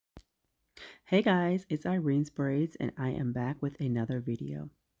Hey guys, it's Irene's Braids and I am back with another video.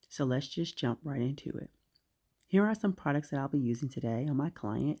 So let's just jump right into it. Here are some products that I'll be using today on my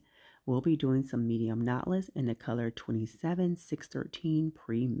client. We'll be doing some medium knotless in the color 27613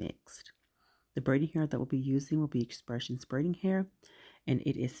 pre-mixed. The braiding hair that we'll be using will be Expressions braiding hair and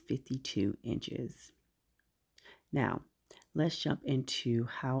it is 52 inches. Now, let's jump into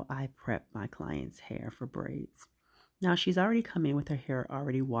how I prep my client's hair for braids. Now she's already come in with her hair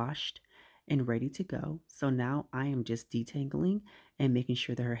already washed and ready to go. So now I am just detangling and making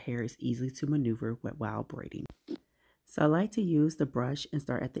sure that her hair is easy to maneuver while braiding. So I like to use the brush and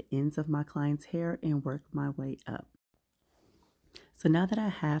start at the ends of my client's hair and work my way up. So now that I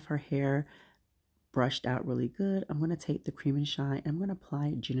have her hair brushed out really good, I'm going to take the Cream and Shine and I'm going to apply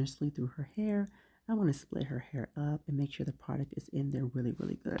it generously through her hair. I want to split her hair up and make sure the product is in there really,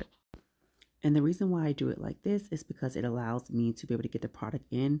 really good. And the reason why I do it like this is because it allows me to be able to get the product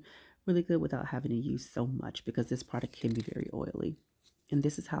in really good without having to use so much, because this product can be very oily. And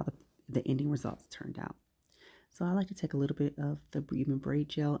this is how the ending results turned out. So I like to take a little bit of the even braid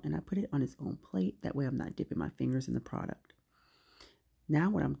gel and I put it on its own plate. That way I'm not dipping my fingers in the product.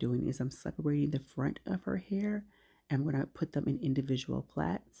 Now what I'm doing is I'm separating the front of her hair and I'm going to put them in individual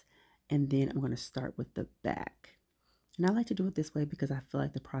plaits. And then I'm going to start with the back. And I like to do it this way because I feel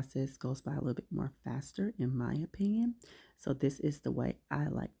like the process goes by a little bit more faster, in my opinion. So this is the way I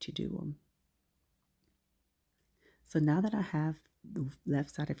like to do them. So now that I have the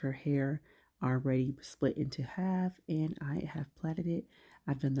left side of her hair already split into half and I have plaited it,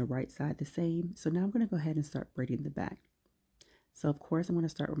 I've done the right side the same. So now I'm going to go ahead and start braiding the back. So of course I'm going to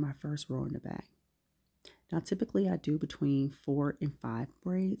start with my first row in the back. Now typically I do between 4 and 5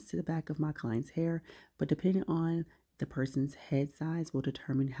 braids to the back of my client's hair, but depending on the person's head size will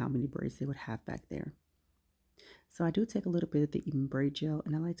determine how many braids they would have back there. So I do take a little bit of the even braid gel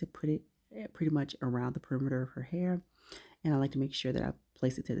and I like to put it pretty much around the perimeter of her hair. And I like to make sure that I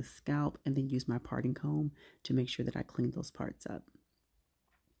place it to the scalp and then use my parting comb to make sure that I clean those parts up.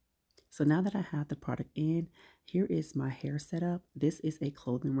 So now that I have the product in, here is my hair setup. This is a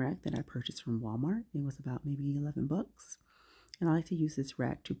clothing rack that I purchased from Walmart. It was about maybe 11 bucks. And I like to use this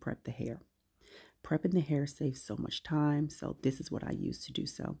rack to prep the hair. Prepping the hair saves so much time, so this is what I use to do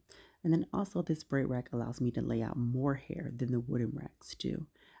so. And then also this braid rack allows me to lay out more hair than the wooden racks do.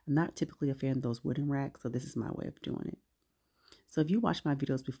 I'm not typically a fan of those wooden racks, so this is my way of doing it. So if you watched my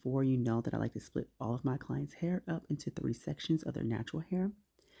videos before, you know that I like to split all of my clients' hair up into 3 sections of their natural hair. And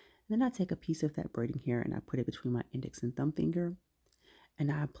then I take a piece of that braiding hair and I put it between my index and thumb finger.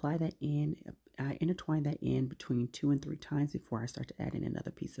 And I apply that in, I intertwine that in between 2 and 3 times before I start to add in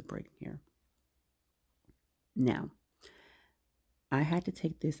another piece of braiding hair. Now, I had to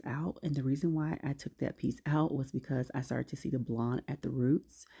take this out, and the reason why I took that piece out was because I started to see the blonde at the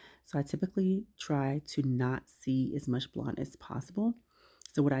roots. So I typically try to not see as much blonde as possible.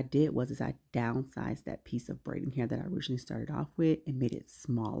 So what I did was I downsized that piece of braiding hair that I originally started off with and made it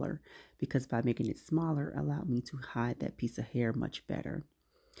smaller, because by making it smaller allowed me to hide that piece of hair much better.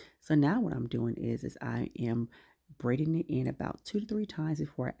 So now what I'm doing is I am braiding it in about 2 to 3 times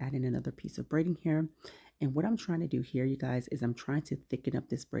before I add in another piece of braiding hair. And what I'm trying to do here, you guys, is I'm trying to thicken up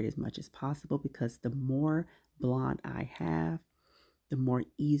this braid as much as possible, because the more blonde I have, the more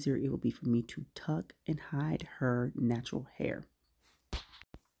easier it will be for me to tuck and hide her natural hair.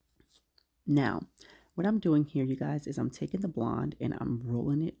 Now, what I'm doing here, you guys, is I'm taking the blonde and I'm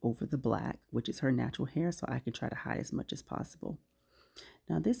rolling it over the black, which is her natural hair, so I can try to hide as much as possible.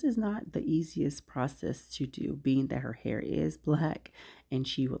 Now, this is not the easiest process to do, being that her hair is black and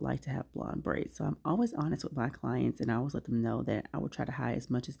she would like to have blonde braids. So I'm always honest with my clients and I always let them know that I will try to hide as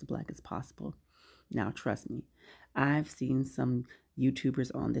much as the black as possible. Now, trust me, I've seen some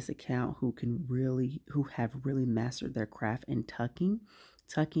YouTubers on this account who have really mastered their craft in tucking.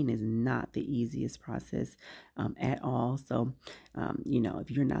 Tucking is not the easiest process at all. So, if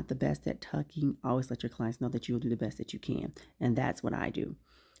you're not the best at tucking, always let your clients know that you will do the best that you can. And that's what I do.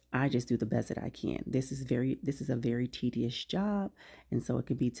 I just do the best that I can. This is a very tedious job, and so it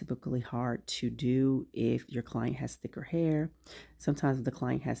can be typically hard to do if your client has thicker hair. Sometimes if the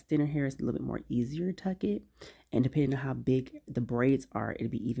client has thinner hair, it's a little bit more easier to tuck it, and depending on how big the braids are, it'll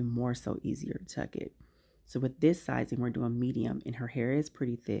be even more so easier to tuck it. So with this sizing, we're doing medium, and her hair is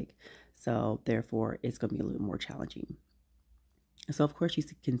pretty thick, so therefore it's going to be a little more challenging. So of course you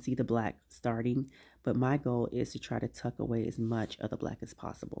can see the black starting, but my goal is to try to tuck away as much of the black as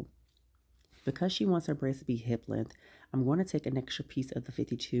possible. Because she wants her braids to be hip length, I'm going to take an extra piece of the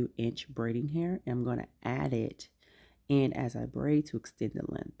 52-inch braiding hair and I'm going to add it in as I braid to extend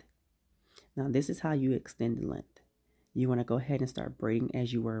the length. Now this is how you extend the length. You want to go ahead and start braiding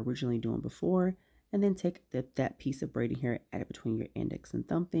as you were originally doing before, and then take that piece of braiding hair, add it between your index and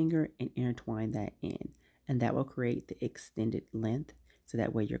thumb finger, and intertwine that in. And that will create the extended length, so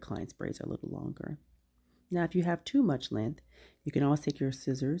that way your client's braids are a little longer. Now, if you have too much length, you can always take your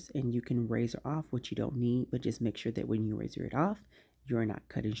scissors and you can razor off what you don't need, but just make sure that when you razor it off, you're not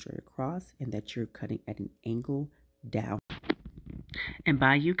cutting straight across and that you're cutting at an angle down. And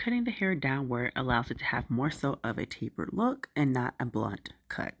by you cutting the hair downward, it allows it to have more so of a tapered look and not a blunt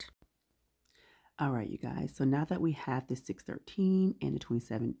cut. All right, you guys, so now that we have the 613 and the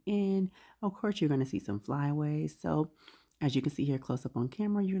 27 in, of course, you're going to see some flyaways. So as you can see here close up on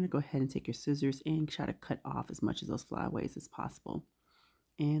camera, you're going to go ahead and take your scissors and try to cut off as much of those flyaways as possible.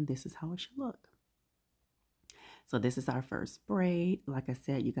 And this is how it should look. So this is our first braid. Like I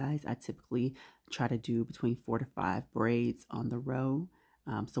said, you guys, I typically try to do between 4 to 5 braids on the row.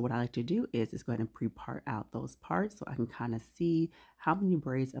 So what I like to do is just go ahead and pre-part out those parts so I can kind of see how many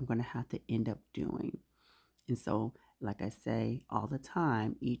braids I'm going to have to end up doing. And so, like I say all the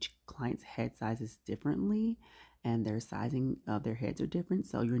time, each client's head size is differently and their sizing of their heads are different.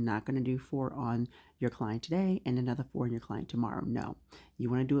 So you're not going to do 4 on your client today and another 4 on your client tomorrow. No, you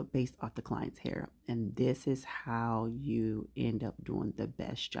want to do it based off the client's hair. And this is how you end up doing the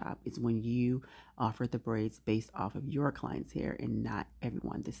best job, is when you offer the braids based off of your client's hair and not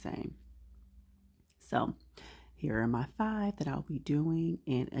everyone the same. So here are my 5 that I'll be doing.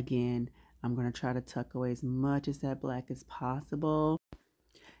 And again, I'm going to try to tuck away as much as that black as possible.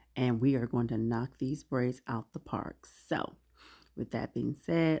 And we are going to knock these braids out the park. So with that being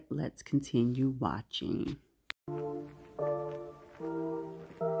said, let's continue watching.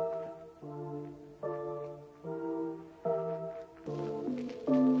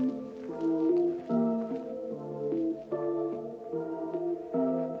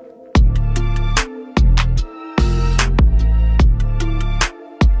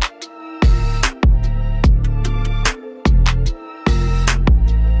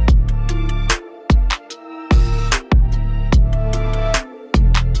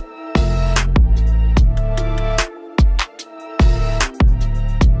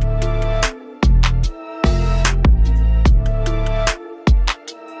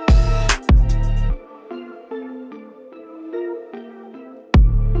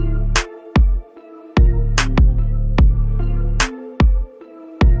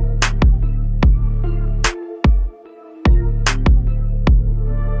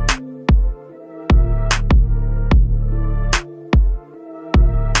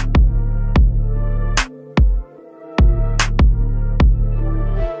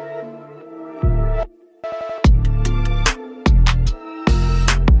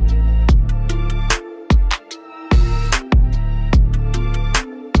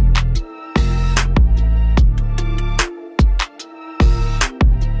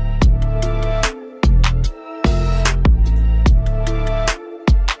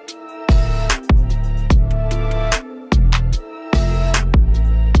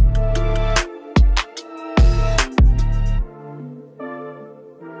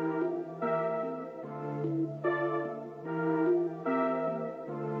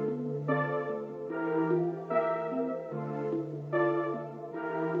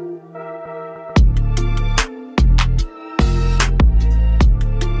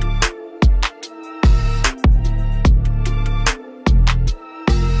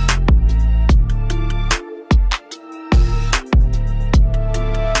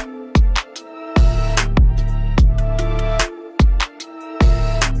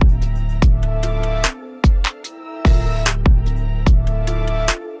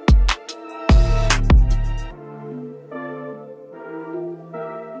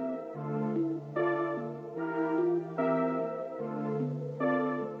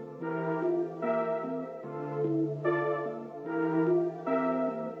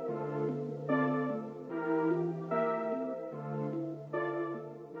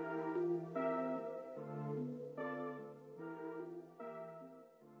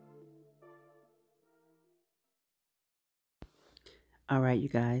 All right, you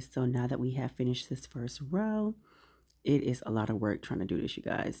guys, so now that we have finished this first row, it is a lot of work trying to do this, you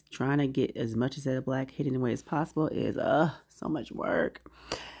guys. Trying to get as much of that black hidden away as possible is so much work.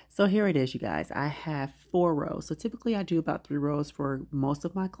 So here it is, you guys. I have 4 rows. So typically I do about 3 rows for most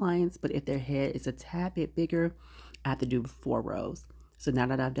of my clients, but if their head is a tad bit bigger, I have to do 4 rows. So now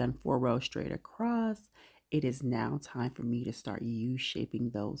that I've done 4 rows straight across, it is now time for me to start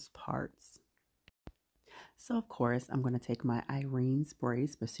U-shaping those parts. So of course, I'm going to take my IRENE'S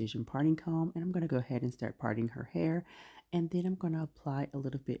Braids Precision Parting Comb and I'm going to go ahead and start parting her hair. And then I'm going to apply a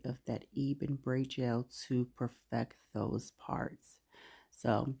little bit of that Eben braid gel to perfect those parts.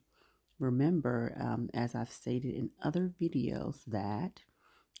 So remember, as I've stated in other videos, that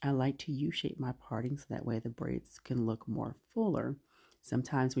I like to U-shape my parting so that way the braids can look more fuller.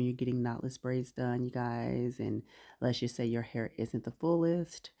 Sometimes when you're getting knotless braids done, you guys, and let's just say your hair isn't the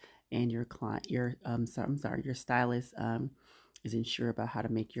fullest, and your client, your stylist isn't sure about how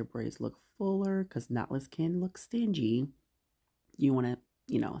to make your braids look fuller because knotless can look stingy. You want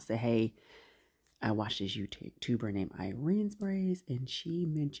to, say, hey, I watched this YouTuber named IRENE'S Braids, and she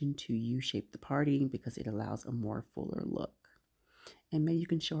mentioned to U-shape the parting because it allows a more fuller look. And maybe you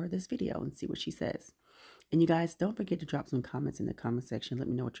can show her this video and see what she says. And you guys, don't forget to drop some comments in the comment section. Let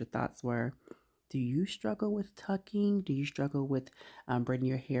me know what your thoughts were. Do you struggle with tucking? Do you struggle with braiding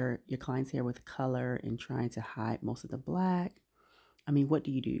your client's hair with color and trying to hide most of the black? I mean, what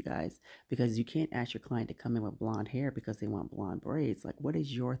do you do, you guys? Because you can't ask your client to come in with blonde hair because they want blonde braids. Like, what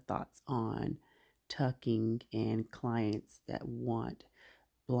is your thoughts on tucking and clients that want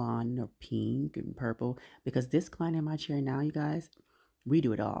blonde or pink and purple? Because this client in my chair now, you guys, we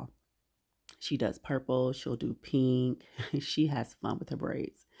do it all. She does purple, she'll do pink. She has fun with her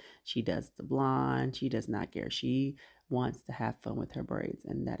braids. She does the blonde. She does not care. She wants to have fun with her braids,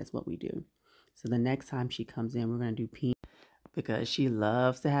 and that is what we do. So the next time she comes in, we're going to do pink because she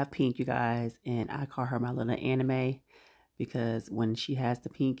loves to have pink, you guys. And I call her my little anime because when she has the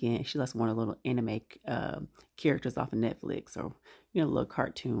pink in, she likes one of the little anime characters off of Netflix or, a little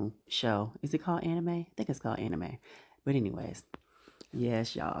cartoon show. Is it called anime? I think it's called anime. But anyways,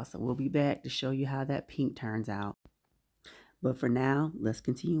 yes, y'all. So we'll be back to show you how that pink turns out. But for now, let's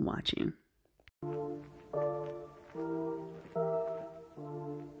continue watching.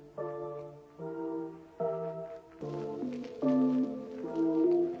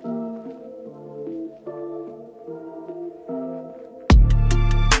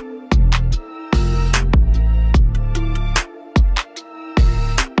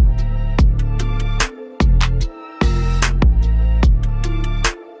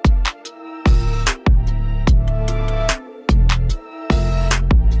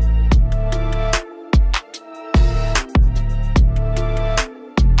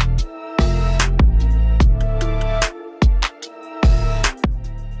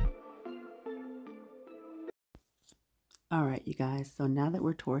 All right, you guys, so now that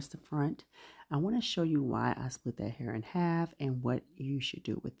we're towards the front, I want to show you why I split that hair in half and what you should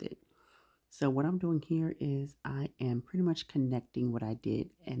do with it. So what I'm doing here is I am pretty much connecting what I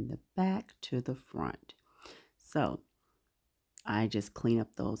did in the back to the front. So I just clean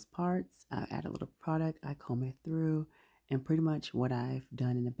up those parts, I add a little product, I comb it through, and pretty much what I've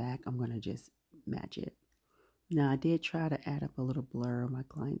done in the back, I'm going to just match it. Now, I did try to add up a little blur on my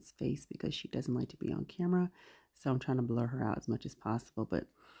client's face because she doesn't like to be on camera. So I'm trying to blur her out as much as possible. But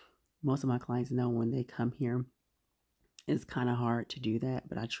most of my clients know when they come here, it's kind of hard to do that.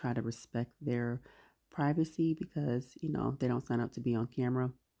 But I try to respect their privacy because, they don't sign up to be on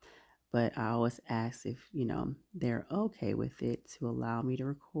camera. But I always ask if, they're okay with it to allow me to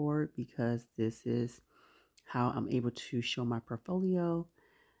record because this is how I'm able to show my portfolio.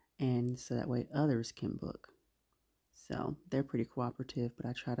 And so that way others can book. So they're pretty cooperative, but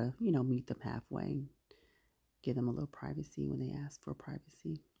I try to, meet them halfway, give them a little privacy when they ask for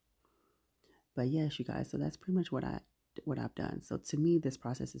privacy. But yes, you guys, so that's pretty much what I've done. So to me, this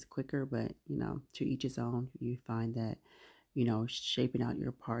process is quicker, but to each his own. You find that, shaping out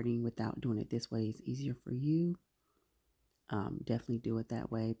your parting without doing it this way is easier for you. Definitely do it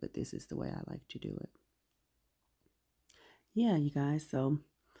that way, but this is the way I like to do it. Yeah, you guys, so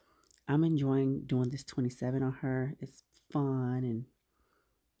I'm enjoying doing this 27 on her. It's fun and,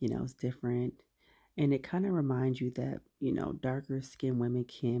 it's different. And it kind of reminds you that, darker skinned women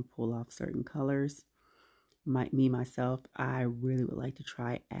can pull off certain colors. Myself, I really would like to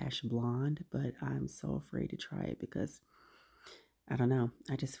try ash blonde, but I'm so afraid to try it because, I don't know,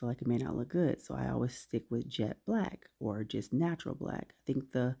 I just feel like it may not look good. So I always stick with jet black or just natural black. I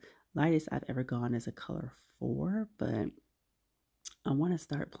think the lightest I've ever gone is a color 4, but I want to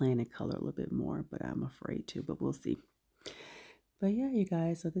start playing in color a little bit more, but I'm afraid to, but we'll see. But yeah, you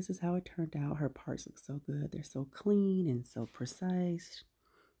guys, so this is how it turned out. Her parts look so good. They're so clean and so precise.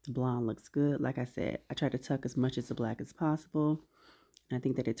 The blonde looks good. Like I said, I tried to tuck as much as the black as possible. And I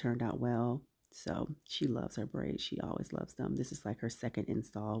think that it turned out well. So she loves her braids. She always loves them. This is like her second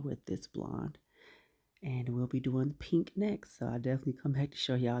install with this blonde. And we'll be doing pink next. So I'll definitely come back to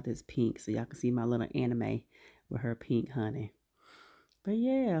show y'all this pink so y'all can see my little anime with her pink honey. But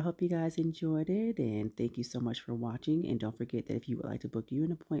yeah, I hope you guys enjoyed it, and thank you so much for watching. And don't forget that if you would like to book you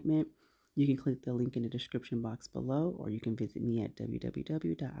an appointment, You can click the link in the description box below, or you can visit me at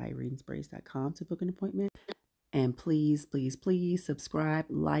www.irene'sbraids.com to book an appointment. And please, please, please subscribe,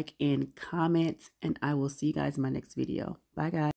 like, and comment, and I will see you guys in my next video. Bye, guys.